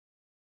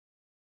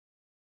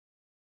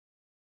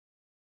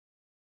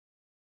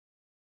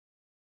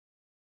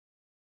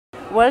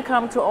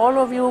welcome to all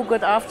of you.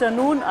 Good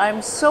afternoon.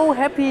 I'm so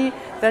happy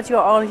that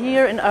you're all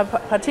here. In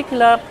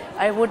particular,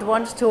 I would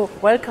want to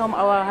welcome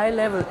our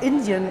high-level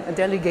Indian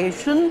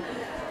delegation.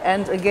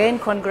 And again,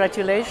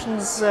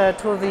 congratulations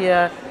to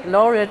the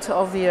laureate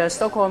of the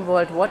Stockholm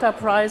World Water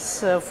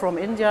Prize from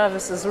India.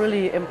 This is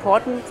really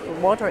important.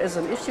 Water is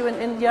an issue in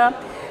India.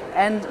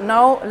 And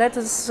now let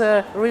us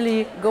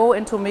really go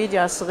into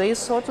medias res,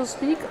 so to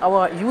speak,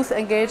 our youth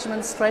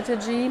engagement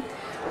strategy,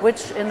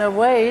 which in a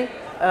way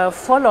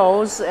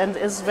follows and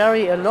is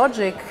very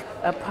logic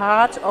a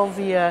part of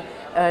the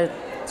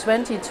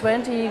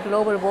 2020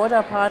 Global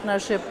Water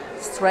Partnership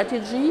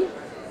strategy,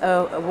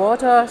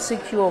 Water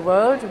Secure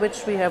World,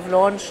 which we have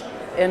launched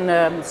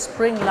in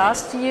spring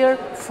last year,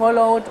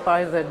 followed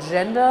by the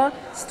gender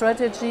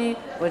strategy,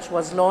 which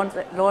was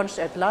launched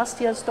at last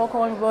year's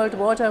Stockholm World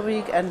Water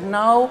Week, and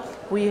now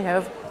we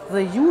have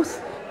the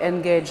youth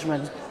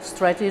engagement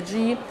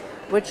strategy,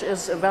 which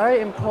is very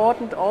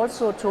important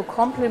also to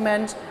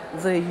complement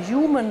the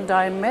human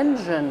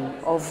dimension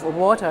of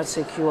water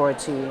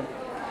security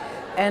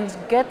and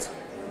get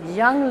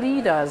young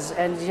leaders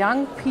and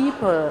young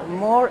people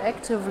more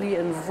actively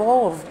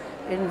involved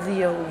in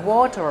the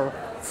water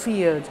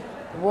field.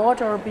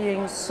 Water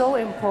being so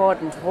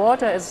important.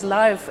 Water is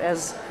life,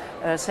 as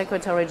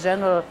Secretary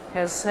General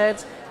has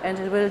said, and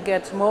it will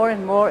get more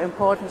and more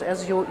important,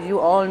 as you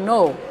all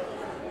know.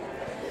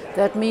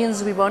 That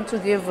means we want to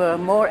give a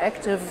more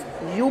active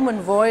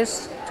human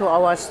voice to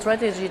our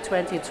strategy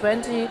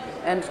 2020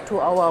 and to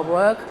our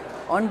work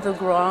on the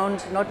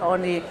ground, not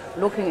only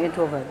looking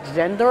into the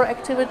gender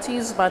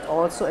activities, but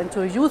also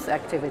into youth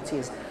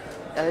activities.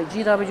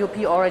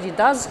 GWP already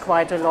does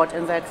quite a lot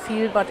in that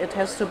field, but it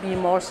has to be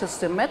more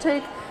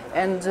systematic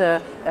and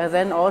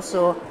then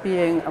also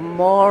being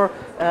more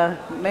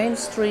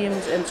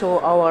mainstreamed into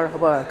our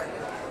work.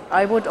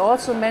 I would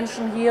also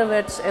mention here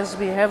that as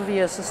we have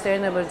the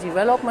Sustainable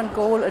Development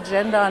Goal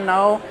agenda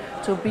now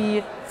to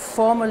be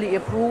formally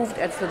approved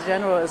at the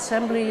General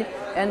Assembly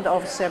end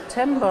of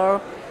September,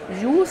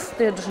 youth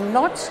did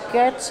not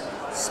get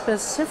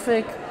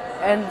specific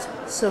and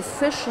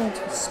sufficient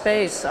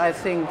space, I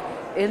think,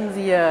 in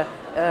the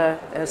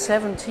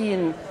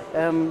 17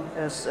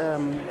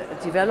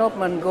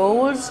 development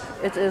goals.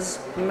 It is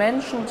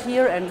mentioned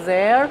here and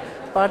there,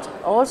 but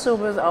also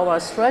with our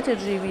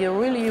strategy we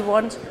really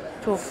want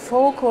to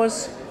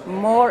focus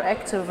more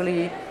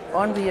actively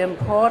on the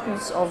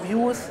importance of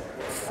youth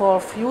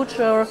for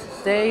future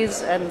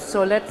days, and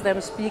so let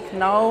them speak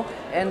now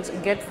and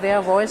get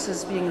their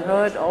voices being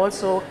heard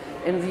also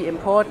in the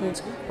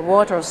important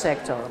water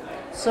sector.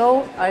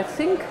 So I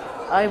think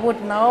I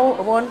would now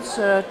want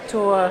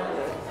to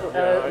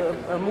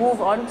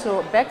move on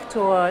back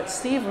to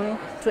Stephen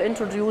to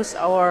introduce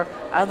our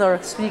other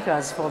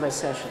speakers for this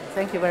session.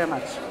 Thank you very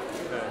much.